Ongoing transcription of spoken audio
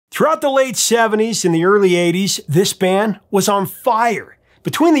Throughout the late 70s and the early 80s, this band was on fire.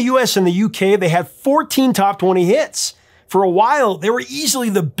 Between the US and the UK, they had 14 top 20 hits. For a while, they were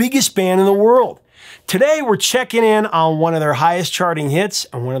easily the biggest band in the world. Today, we're checking in on one of their highest charting hits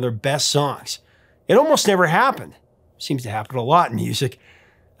and one of their best songs. It almost never happened. Seems to happen a lot in music.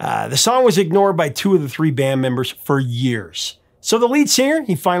 The song was ignored by 2 of the 3 band members for years. So the lead singer,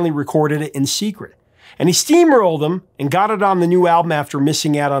 he finally recorded it in secret. And he steamrolled them and got it on the new album after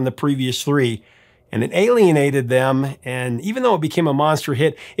missing out on the previous 3. And it alienated them, and even though it became a monster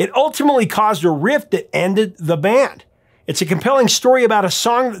hit, it ultimately caused a rift that ended the band. It's a compelling story about a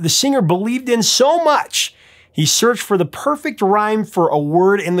song that the singer believed in so much, he searched for the perfect rhyme for a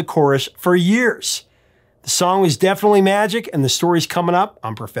word in the chorus for years. The song was definitely magic, and the story's coming up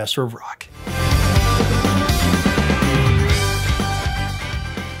on Professor of Rock.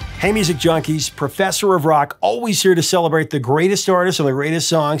 Hey music junkies, Professor of Rock, always here to celebrate the greatest artists and the greatest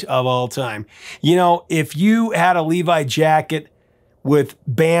songs of all time. You know, if you had a Levi jacket with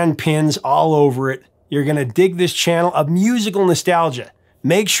band pins all over it, you're gonna dig this channel of musical nostalgia.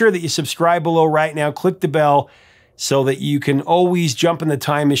 Make sure that you subscribe below right now, click the bell so that you can always jump in the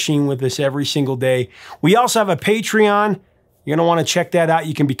time machine with us every single day. We also have a Patreon. You're gonna wanna check that out.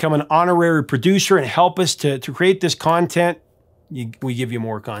 You can become an honorary producer and help us to create this content. We give you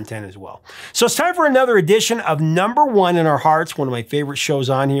more content as well. So it's time for another edition of Number One in Our Hearts, one of my favorite shows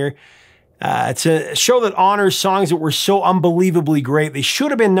on here. It's a show that honors songs that were so unbelievably great. They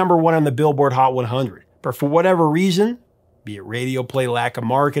should have been number 1 on the Billboard Hot 100. But for whatever reason, be it radio play, lack of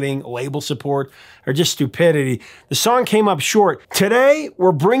marketing, label support, or just stupidity, the song came up short. Today,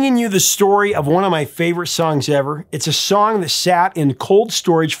 we're bringing you the story of one of my favorite songs ever. It's a song that sat in cold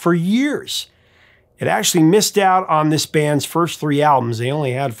storage for years. It actually missed out on this band's first 3 albums. They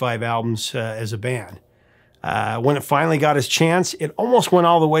only had 5 albums as a band. When it finally got its chance, it almost went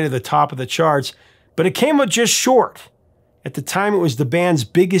all the way to the top of the charts, but it came up just short. At the time, it was the band's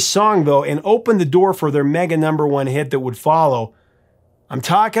biggest song, though, and opened the door for their mega #1 hit that would follow. I'm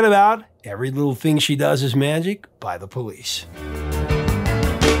talking about Every Little Thing She Does Is Magic by The Police.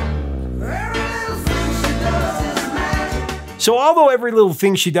 So although Every Little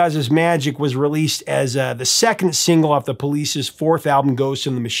Thing She Does Is Magic was released as the second single off the Police's 4th album, Ghost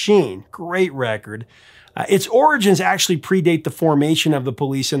in the Machine, great record, its origins actually predate the formation of the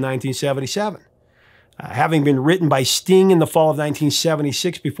Police in 1977. Having been written by Sting in the fall of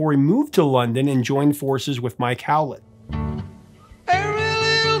 1976 before he moved to London and joined forces with Mike Howlett. Every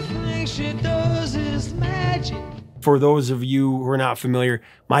little thing she does is magic. For those of you who are not familiar,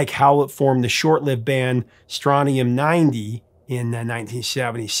 Mike Howlett formed the short-lived band Strontium 90 in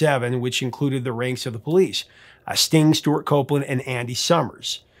 1977, which included the ranks of the Police, Sting, Stewart, Copeland, and Andy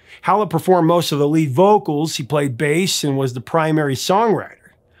Summers. Howlett performed most of the lead vocals, he played bass, and was the primary songwriter.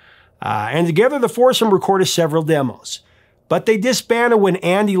 And together the foursome recorded several demos. But they disbanded when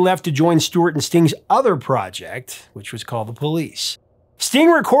Andy left to join Stewart and Sting's other project, which was called The Police. Sting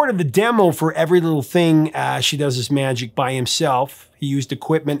recorded the demo for Every Little Thing She Does Is Magic by himself. He used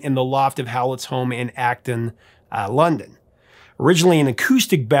equipment in the loft of Howlett's home in Acton, London. Originally an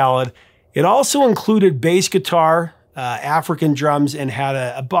acoustic ballad, it also included bass guitar, African drums, and had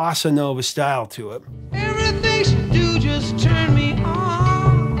a bossa nova style to it. Everything she do just turn me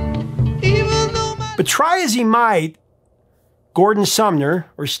on, even though but try as he might, Gordon Sumner,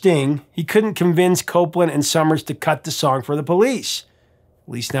 or Sting, he couldn't convince Copeland and Summers to cut the song for The Police.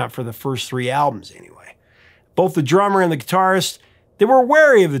 At least not for the first 3 albums, anyway. Both the drummer and the guitarist, they were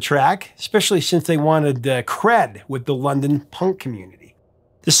wary of the track, especially since they wanted cred with the London punk community.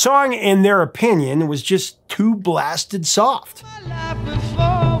 The song, in their opinion, was just too blasted soft.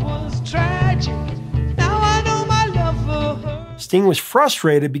 Sting was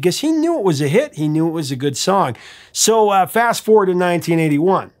frustrated because he knew it was a hit, he knew it was a good song. So fast forward to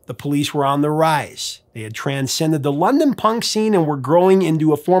 1981, the Police were on the rise. They had transcended the London punk scene and were growing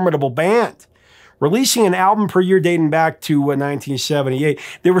into a formidable band. Releasing an album per year dating back to 1978,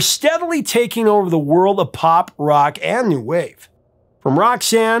 they were steadily taking over the world of pop, rock, and new wave. From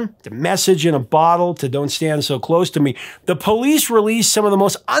Roxanne, to Message in a Bottle, to Don't Stand So Close to Me, the Police released some of the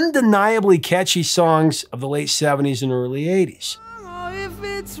most undeniably catchy songs of the late 70s and early 80s. Oh, if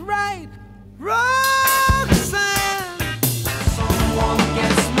it's right, Roxanne, someone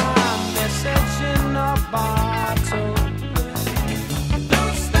gets my message in a bottle.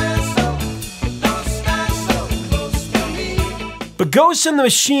 But Ghost in the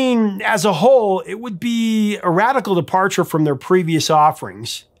Machine, as a whole, it would be a radical departure from their previous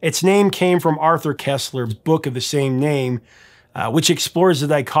offerings. Its name came from Arthur Kessler's book of the same name, which explores the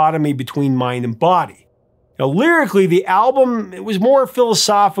dichotomy between mind and body. Now, lyrically, the album, it was more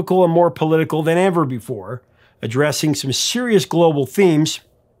philosophical and more political than ever before, addressing some serious global themes.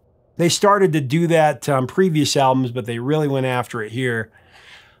 They started to do that on previous albums, but they really went after it here.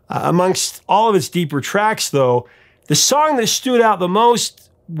 Amongst all of its deeper tracks, though, the song that stood out the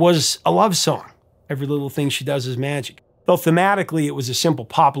most was a love song. Every Little Thing She Does Is Magic. Though thematically it was a simple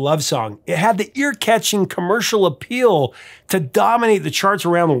pop love song, it had the ear-catching commercial appeal to dominate the charts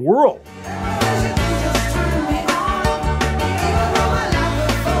around the world.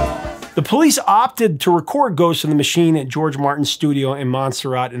 The Police opted to record Ghost in the Machine at George Martin's studio in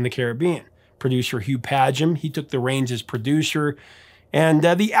Montserrat in the Caribbean. Producer Hugh Padgham, he took the reins as producer, and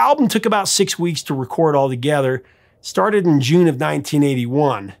the album took about 6 weeks to record altogether. Started in June of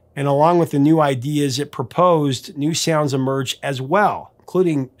 1981, and along with the new ideas it proposed, new sounds emerged as well,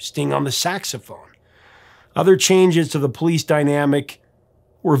 including Sting on the saxophone. Other changes to the Police dynamic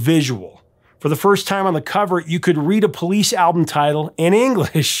were visual. For the first time on the cover, you could read a Police album title in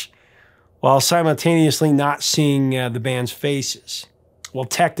English, while simultaneously not seeing the band's faces. Well,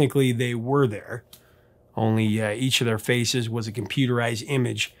 technically they were there, only each of their faces was a computerized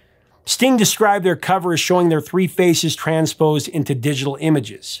image. Sting described their cover as showing their three faces transposed into digital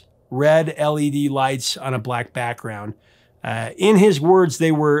images, red LED lights on a black background. In his words,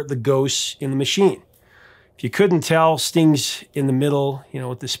 they were the ghosts in the machine. If you couldn't tell, Sting's in the middle,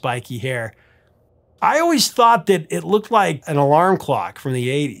 with the spiky hair. I always thought that it looked like an alarm clock from the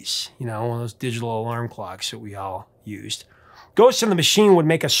 80s, one of those digital alarm clocks that we all used. Ghost in the Machine would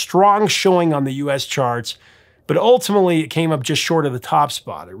make a strong showing on the US charts, but ultimately it came up just short of the top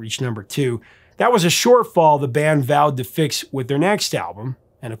spot. It reached number 2. That was a shortfall the band vowed to fix with their next album,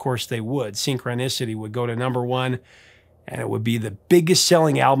 and of course they would. Synchronicity would go to number 1, and it would be the biggest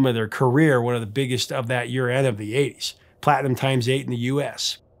selling album of their career, one of the biggest of that year and of the 80s. Platinum ×8 in the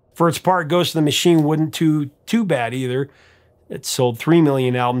US. For its part, Ghost in the Machine wouldn't do too bad either. It sold 3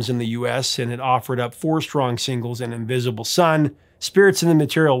 million albums in the US, and it offered up 4 strong singles: An Invisible Sun, Spirits in the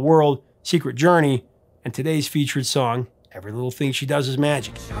Material World, Secret Journey, and today's featured song, Every Little Thing She Does Is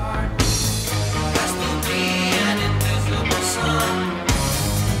Magic.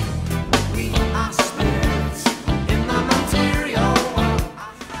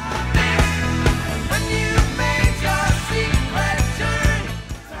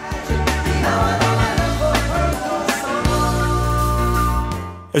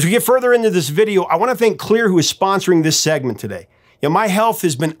 As we get further into this video, I want to thank Clear, who is sponsoring this segment today. My health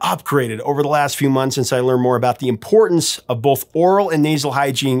has been upgraded over the last few months since I learned more about the importance of both oral and nasal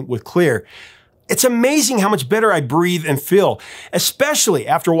hygiene with Clear. It's amazing how much better I breathe and feel, especially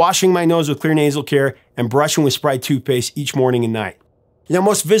after washing my nose with Clear Nasal Care and brushing with Spry toothpaste each morning and night.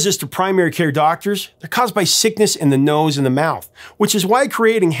 Most visits to primary care doctors, they're caused by sickness in the nose and the mouth, which is why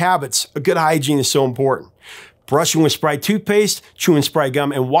creating habits of good hygiene is so important. Brushing with Spry toothpaste, chewing Spry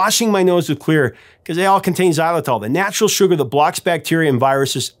gum, and washing my nose with Clear, because they all contain xylitol, the natural sugar that blocks bacteria and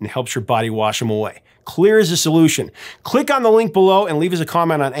viruses and helps your body wash them away. Clear is the solution. Click on the link below and leave us a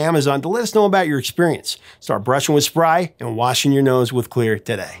comment on Amazon to let us know about your experience. Start brushing with Spry and washing your nose with Clear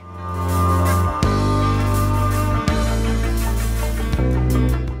today.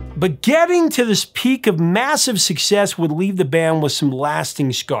 But getting to this peak of massive success would leave the band with some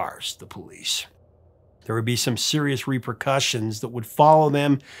lasting scars, the Police. There would be some serious repercussions that would follow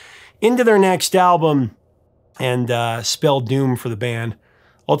them into their next album and spell doom for the band,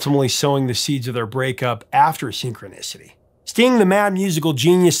 ultimately sowing the seeds of their breakup after Synchronicity. Sting, the mad musical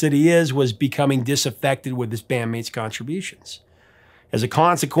genius that he is, was becoming disaffected with his bandmates' contributions. As a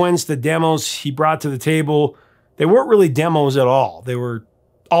consequence, the demos he brought to the table, they weren't really demos at all. They were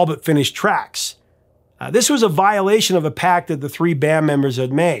all but finished tracks. This was a violation of a pact that the 3 band members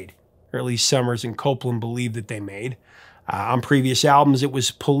had made, or at least Summers and Copeland believed that they made. On previous albums, it was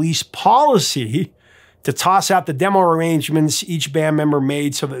Police policy to toss out the demo arrangements each band member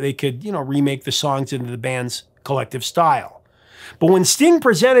made so that they could, remake the songs into the band's collective style. But when Sting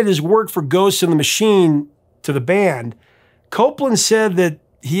presented his work for Ghost in the Machine to the band, Copeland said that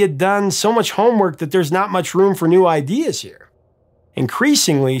he had done so much homework that there's not much room for new ideas here.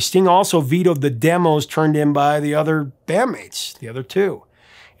 Increasingly, Sting also vetoed the demos turned in by the other bandmates, the other 2.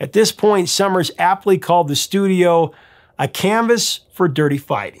 At this point, Summers aptly called the studio a canvas for dirty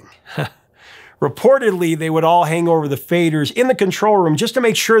fighting. Reportedly, they would all hang over the faders in the control room just to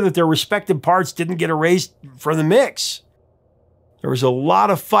make sure that their respective parts didn't get erased from the mix. There was a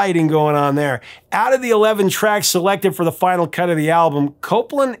lot of fighting going on there. Out of the 11 tracks selected for the final cut of the album,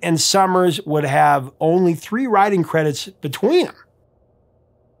 Copeland and Summers would have only 3 writing credits between them,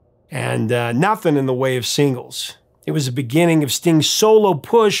 and nothing in the way of singles. It was the beginning of Sting's solo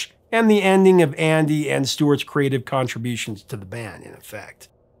push and the ending of Andy and Stewart's creative contributions to the band, in effect.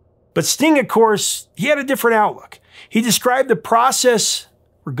 But Sting, of course, he had a different outlook. He described the process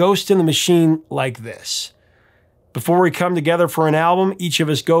for Ghost in the Machine like this. Before we come together for an album, each of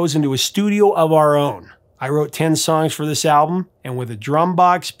us goes into a studio of our own. I wrote 10 songs for this album, and with a drum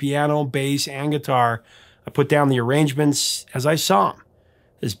box, piano, bass, and guitar, I put down the arrangements as I saw them,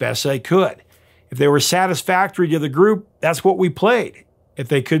 as best I could. If they were satisfactory to the group, that's what we played. If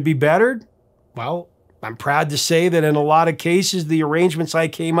they could be bettered, well, I'm proud to say that in a lot of cases, the arrangements I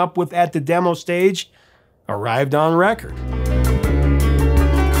came up with at the demo stage arrived on record.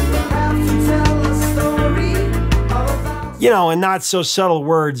 You know, in not so subtle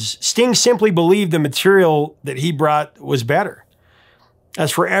words, Sting simply believed the material that he brought was better.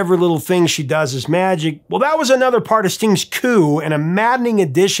 As for Every Little Thing She Does Is Magic, well, that was another part of Sting's coup and a maddening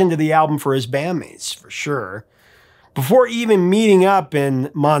addition to the album for his bandmates, for sure. Before even meeting up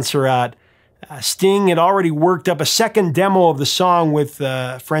in Montserrat, Sting had already worked up a second demo of the song with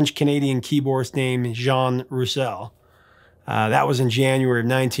a French-Canadian keyboardist named Jean Roussel. That was in January of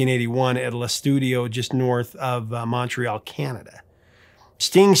 1981 at Le Studio just north of Montreal, Canada.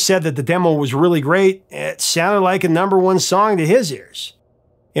 Sting said that the demo was really great. It sounded like a #1 song to his ears.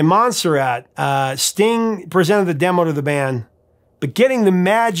 In Montserrat, Sting presented the demo to the band, but getting the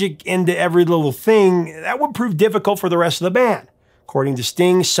magic into Every Little Thing, that would prove difficult for the rest of the band. According to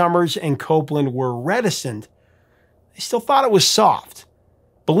Sting, Summers and Copeland were reticent. They still thought it was soft,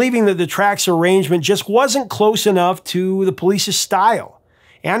 believing that the track's arrangement just wasn't close enough to the Police's style.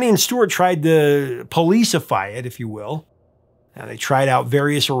 Andy and Stewart tried to policify it, if you will. Now, they tried out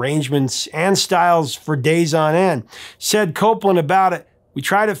various arrangements and styles for days on end. Said Copeland about it, "We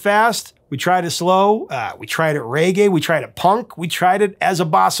tried it fast, we tried it slow, we tried it reggae, we tried it punk, we tried it as a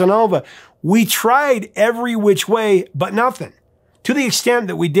bossa nova. We tried every which way, but nothing. To the extent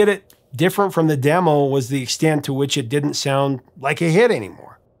that we did it different from the demo was the extent to which it didn't sound like a hit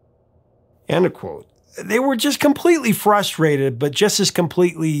anymore." End of quote. They were just completely frustrated, but just as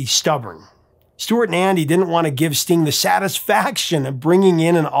completely stubborn. Stewart and Andy didn't want to give Sting the satisfaction of bringing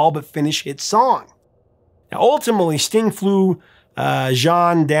in an all-but-finished hit song. Now, ultimately, Sting flew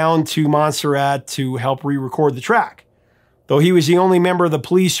Jean down to Montserrat to help re-record the track, though he was the only member of the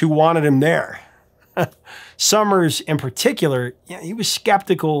Police who wanted him there. Summers, in particular, he was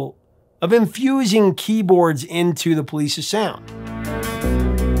skeptical of infusing keyboards into the Police's sound.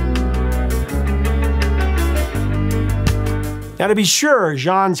 Now, to be sure,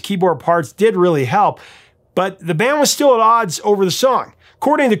 Jean's keyboard parts did really help, but the band was still at odds over the song.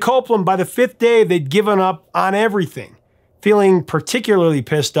 According to Copeland, by the 5th day, they'd given up on everything. Feeling particularly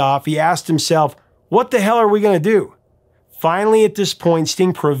pissed off, he asked himself, what the hell are we going to do? Finally, at this point,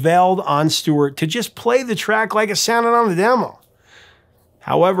 Sting prevailed on Stewart to just play the track like it sounded on the demo.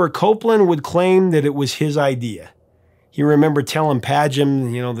 However, Copeland would claim that it was his idea. He remembered telling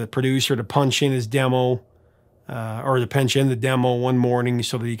Padgham, the producer, to punch in his demo, or to punch in the demo one morning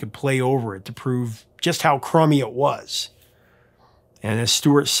so that he could play over it to prove just how crummy it was. And as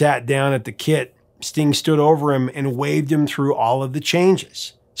Stewart sat down at the kit, Sting stood over him and waved him through all of the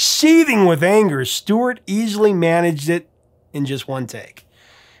changes. Seething with anger, Stewart easily managed it in just one take,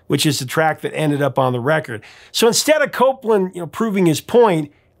 which is the track that ended up on the record. So instead of Copeland, proving his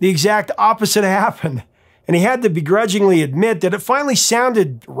point, the exact opposite happened. And he had to begrudgingly admit that it finally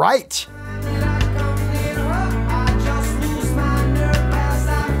sounded right.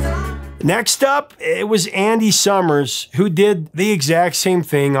 Next up, it was Andy Summers, who did the exact same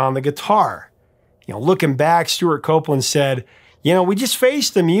thing on the guitar. Looking back, Stewart Copeland said, we just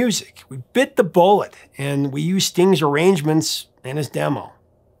faced the music. We bit the bullet, and we used Sting's arrangements in his demo.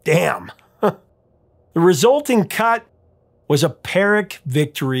 Damn. The resulting cut was a Pyrrhic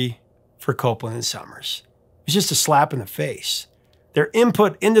victory for Copeland and Summers. It was just a slap in the face. Their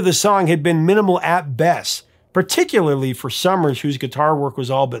input into the song had been minimal at best, particularly for Summers, whose guitar work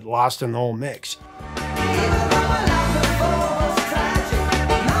was all but lost in the whole mix.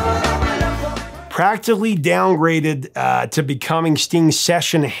 Practically downgraded to becoming Sting's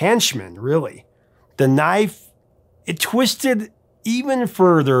session henchman, really. The knife, it twisted even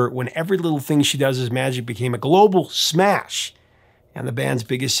further when Every Little Thing She Does Is Magic became a global smash and the band's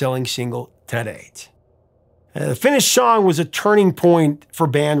biggest selling single to date. The finished song was a turning point for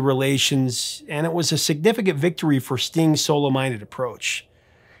band relations, and it was a significant victory for Sting's solo-minded approach.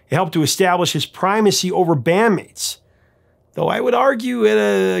 It helped to establish his primacy over bandmates, though I would argue at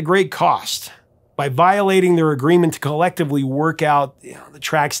a great cost. By violating their agreement to collectively work out the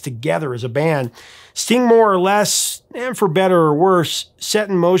tracks together as a band, Sting more or less, and for better or worse, set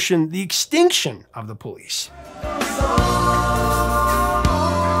in motion the extinction of the Police.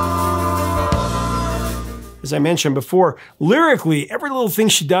 As I mentioned before, lyrically, Every Little Thing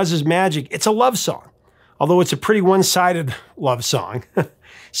She Does Is Magic. It's a love song, although it's a pretty one-sided love song.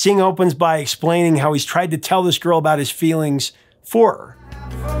 Sting opens by explaining how he's tried to tell this girl about his feelings for her.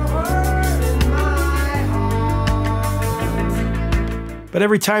 But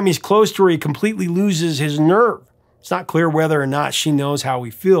every time he's close to her, he completely loses his nerve. It's not clear whether or not she knows how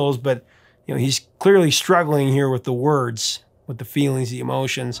he feels, but he's clearly struggling here with the words, with the feelings, the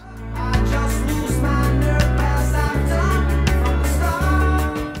emotions.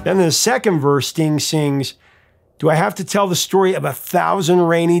 Then in the second verse, Sting sings, "Do I have to tell the story of 1,000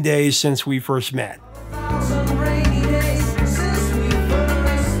 rainy days since we first met?"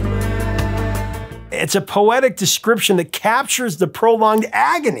 It's a poetic description that captures the prolonged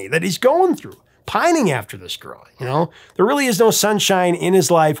agony that he's going through, pining after this girl. There really is no sunshine in his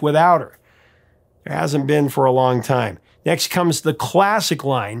life without her. There hasn't been for a long time. Next comes the classic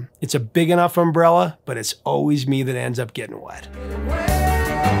line, "It's a big enough umbrella, but it's always me that ends up getting wet."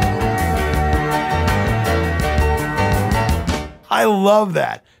 I love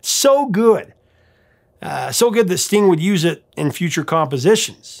that. So good. So good that Sting would use it in future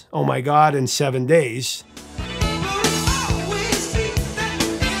compositions. Oh My God, in 7 Days.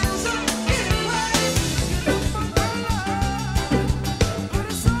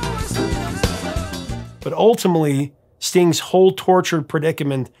 But ultimately, Sting's whole tortured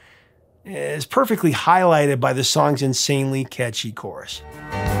predicament is perfectly highlighted by the song's insanely catchy chorus.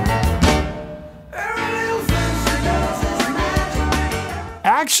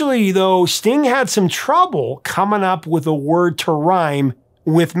 Actually, though, Sting had some trouble coming up with a word to rhyme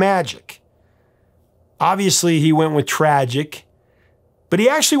with magic. Obviously, he went with tragic, but he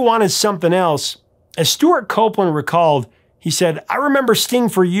actually wanted something else. As Stewart Copeland recalled, he said, "I remember Sting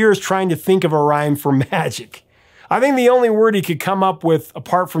for years trying to think of a rhyme for magic. I think the only word he could come up with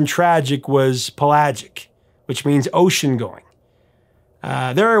apart from tragic was pelagic, which means ocean going.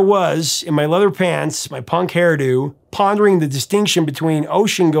 There I was, in my leather pants, my punk hairdo, pondering the distinction between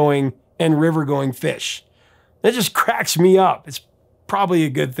ocean-going and river-going fish. That just cracks me up. It's probably a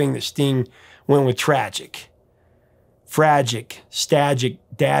good thing that Sting went with tragic. Fragic, stagic,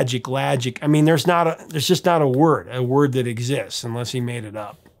 dagic, lagic. I mean, there's just not a word that exists unless he made it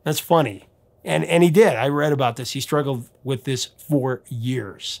up. That's funny. And he did. I read about this. He struggled with this for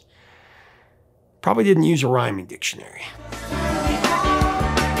years. Probably didn't use a rhyming dictionary.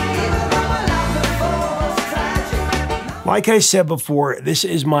 Like I said before, this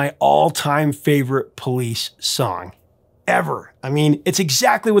is my all-time favorite Police song ever. I mean, it's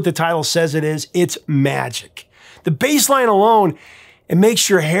exactly what the title says it is. It's magic. The bass line alone, it makes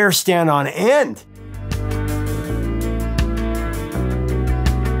your hair stand on end.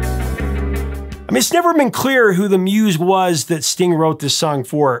 I mean, it's never been clear who the muse was that Sting wrote this song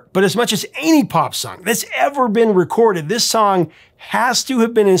for, but as much as any pop song that's ever been recorded, this song has to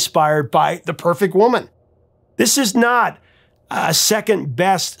have been inspired by The Perfect Woman. This is not a second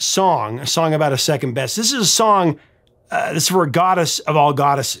best song, a song about a second best. This is a song that's for a goddess of all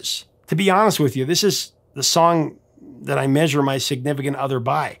goddesses. To be honest with you, this is the song that I measure my significant other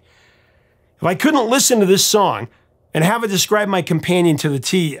by. If I couldn't listen to this song and have it describe my companion to the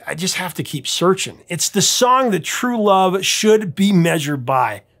T, I just have to keep searching. It's the song that true love should be measured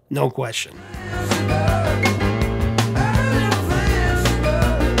by, no question.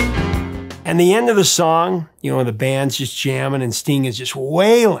 And the end of the song, the band's just jamming and Sting is just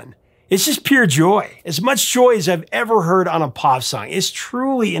wailing. It's just pure joy. As much joy as I've ever heard on a pop song. It's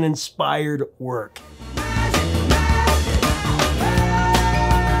truly an inspired work.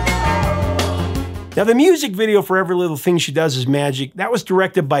 Now, the music video for Every Little Thing She Does Is Magic, that was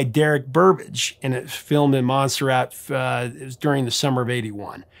directed by Derek Burbage, and it filmed in Montserrat. It was during the summer of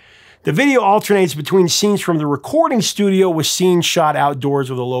 '81. The video alternates between scenes from the recording studio with scenes shot outdoors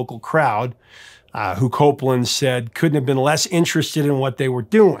with a local crowd, who Copeland said couldn't have been less interested in what they were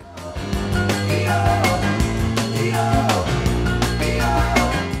doing.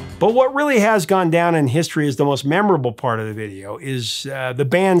 But what really has gone down in history as the most memorable part of the video is the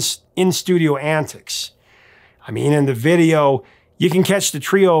band's in-studio antics. I mean, in the video, you can catch the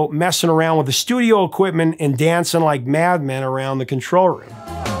trio messing around with the studio equipment and dancing like madmen around the control room.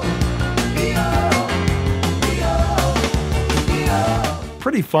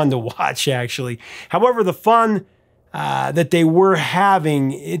 Pretty fun to watch, actually. However, the fun that they were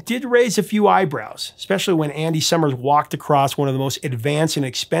having, it did raise a few eyebrows, especially when Andy Summers walked across one of the most advanced and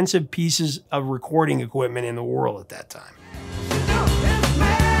expensive pieces of recording equipment in the world at that time.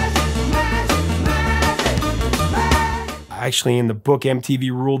 Actually, in the book MTV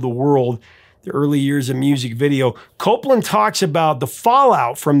Ruled the World, the early years of music video, Copeland talks about the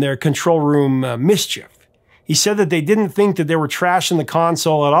fallout from their control room mischief. He said that they didn't think that they were trashing the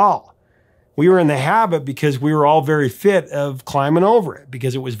console at all. We were in the habit, because we were all very fit, of climbing over it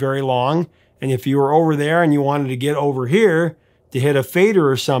because it was very long. And if you were over there and you wanted to get over here to hit a fader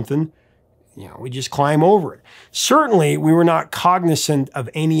or something, we just climb over it. Certainly, we were not cognizant of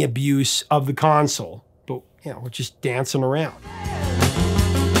any abuse of the console, but we're just dancing around.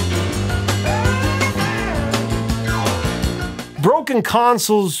 Broken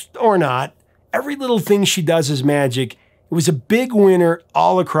consoles or not, Every Little Thing She Does Is Magic. It was a big winner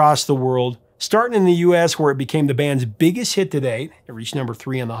all across the world, starting in the US, where it became the band's biggest hit to date. It reached number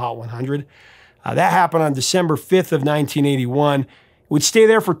 3 on the Hot 100. That happened on December 5th of 1981. It would stay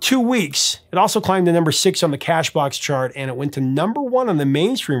there for 2 weeks. It also climbed to number 6 on the Cashbox chart, and it went to number 1 on the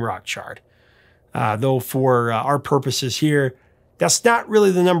mainstream rock chart. Though for our purposes here, that's not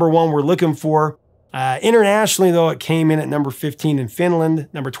really the number 1 we're looking for. Internationally, though, it came in at number 15 in Finland,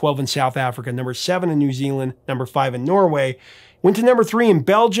 number 12 in South Africa, number 7 in New Zealand, number 5 in Norway. Went to number 3 in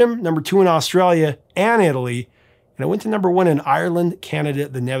Belgium, number 2 in Australia and Italy. And it went to number 1 in Ireland, Canada,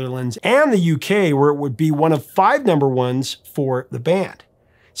 the Netherlands, and the UK, where it would be one of 5 number 1s for the band.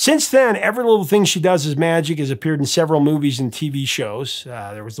 Since then, Every Little Thing She Does Is Magic has appeared in several movies and TV shows.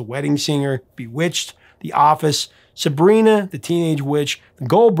 There was The Wedding Singer, Bewitched, The Office, Sabrina, The Teenage Witch, The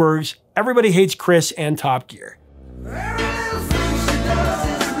Goldbergs, Everybody Hates Chris, and Top Gear.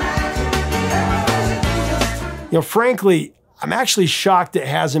 Frankly, I'm actually shocked it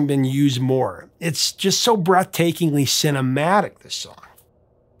hasn't been used more. It's just so breathtakingly cinematic, this song.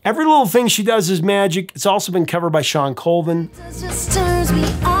 Every Little Thing She Does Is Magic. It's also been covered by Sean Colvin.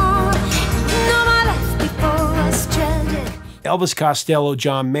 Elvis Costello,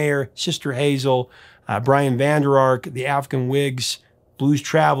 John Mayer, Sister Hazel, Brian Vander Ark, the African Wigs, Blues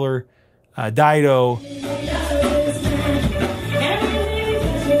Traveler, Dido.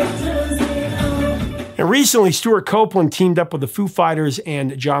 And recently, Stewart Copeland teamed up with the Foo Fighters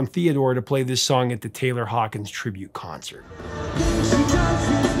and John Theodore to play this song at the Taylor Hawkins tribute concert.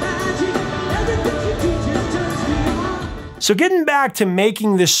 So getting back to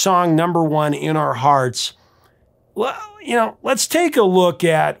making this song number 1 in our hearts, well, let's take a look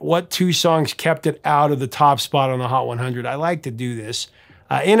at what 2 songs kept it out of the top spot on the Hot 100. I like to do this.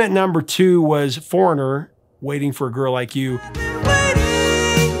 In at number 2 was Foreigner, Waiting for a Girl Like You.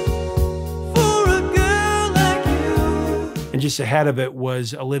 And just ahead of it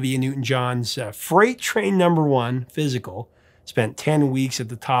was Olivia Newton-John's Freight Train number 1, Physical. Spent 10 weeks at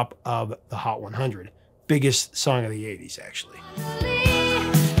the top of the Hot 100. Biggest song of the 80s, actually.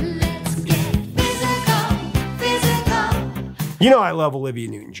 I love Olivia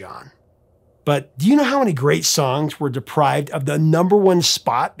Newton-John. But do you know how many great songs were deprived of the number 1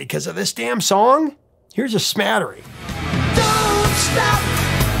 spot because of this damn song? Here's a smattering. Don't stop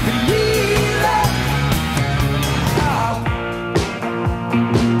believing.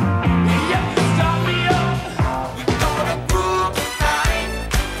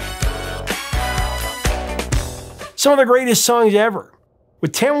 Some of the greatest songs ever.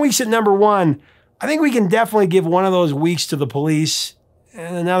 With 10 weeks at number 1, I think we can definitely give one of those weeks to The Police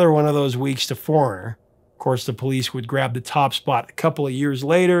and another one of those weeks to Foreigner. Of course, The Police would grab the top spot a couple of years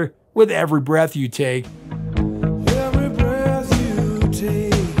later with Every Breath You Take. Every breath you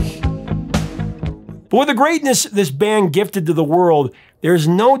take. But with the greatness this band gifted to the world, there's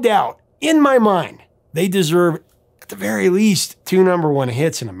no doubt, in my mind, they deserve, at the very least, 2 number 1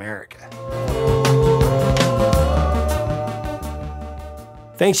 hits in America.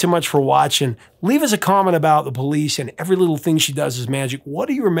 Thanks so much for watching. Leave us a comment about The Police and Every Little Thing She Does Is Magic. What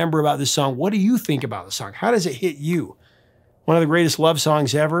do you remember about this song? What do you think about the song? How does it hit you? One of the greatest love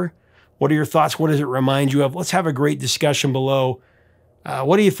songs ever? What are your thoughts? What does it remind you of? Let's have a great discussion below.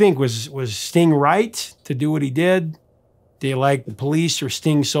 What do you think? Was Sting right to do what he did? Do you like The Police or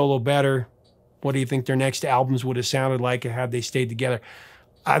Sting solo better? What do you think their next albums would have sounded like had they stayed together?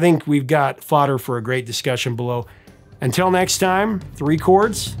 I think we've got fodder for a great discussion below. Until next time, 3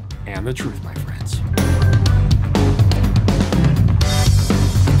 chords and the truth, my friends.